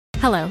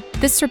Hello,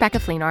 this is Rebecca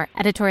Fleenor,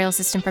 editorial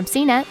assistant from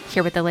CNET,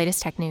 here with the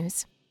latest tech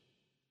news.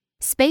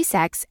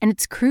 SpaceX and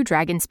its Crew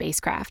Dragon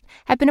spacecraft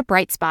have been a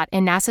bright spot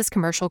in NASA's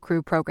Commercial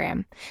Crew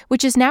program,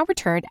 which has now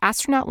returned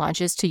astronaut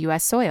launches to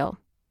U.S. soil.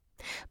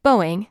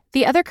 Boeing,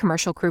 the other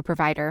commercial crew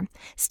provider,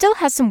 still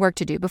has some work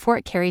to do before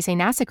it carries a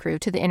NASA crew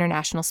to the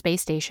International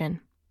Space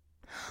Station.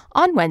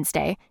 On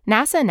Wednesday,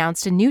 NASA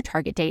announced a new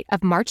target date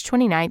of March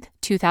 29,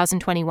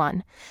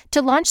 2021,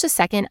 to launch the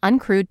second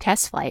uncrewed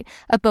test flight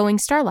of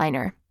Boeing's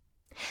Starliner.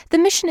 The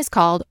mission is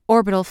called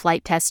Orbital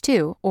Flight Test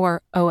 2,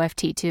 or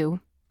OFT-2.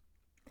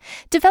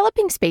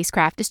 Developing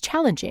spacecraft is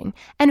challenging,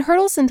 and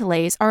hurdles and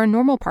delays are a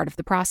normal part of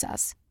the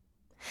process.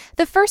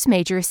 The first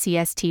major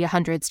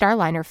CST-100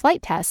 Starliner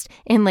flight test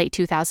in late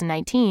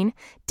 2019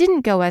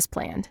 didn't go as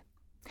planned.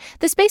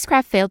 The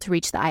spacecraft failed to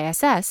reach the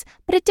ISS,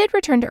 but it did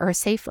return to Earth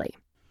safely.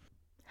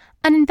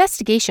 An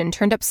investigation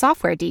turned up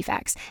software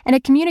defects and a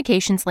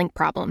communications link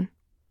problem.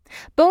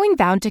 Boeing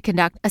vowed to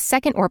conduct a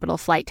second orbital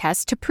flight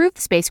test to prove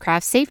the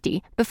spacecraft's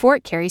safety before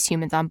it carries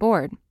humans on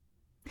board.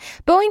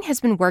 Boeing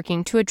has been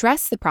working to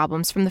address the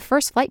problems from the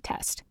first flight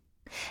test.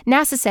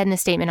 NASA said in a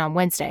statement on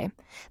Wednesday,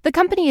 the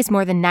company is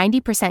more than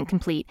 90%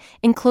 complete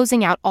in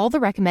closing out all the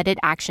recommended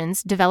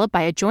actions developed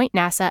by a joint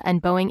NASA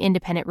and Boeing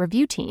independent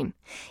review team,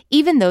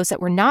 even those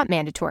that were not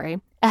mandatory,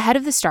 ahead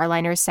of the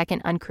Starliner's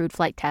second uncrewed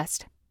flight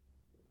test.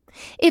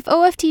 If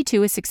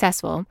OFT-2 is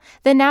successful,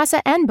 then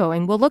NASA and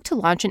Boeing will look to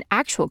launch an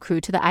actual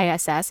crew to the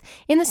ISS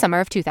in the summer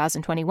of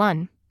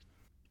 2021.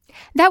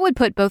 That would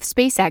put both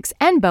SpaceX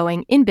and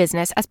Boeing in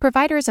business as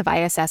providers of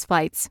ISS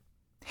flights.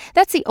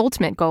 That's the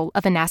ultimate goal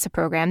of a NASA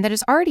program that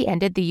has already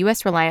ended the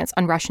U.S. reliance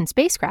on Russian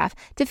spacecraft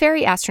to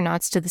ferry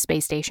astronauts to the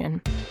space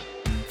station.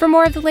 For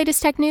more of the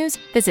latest tech news,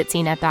 visit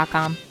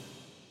cnet.com.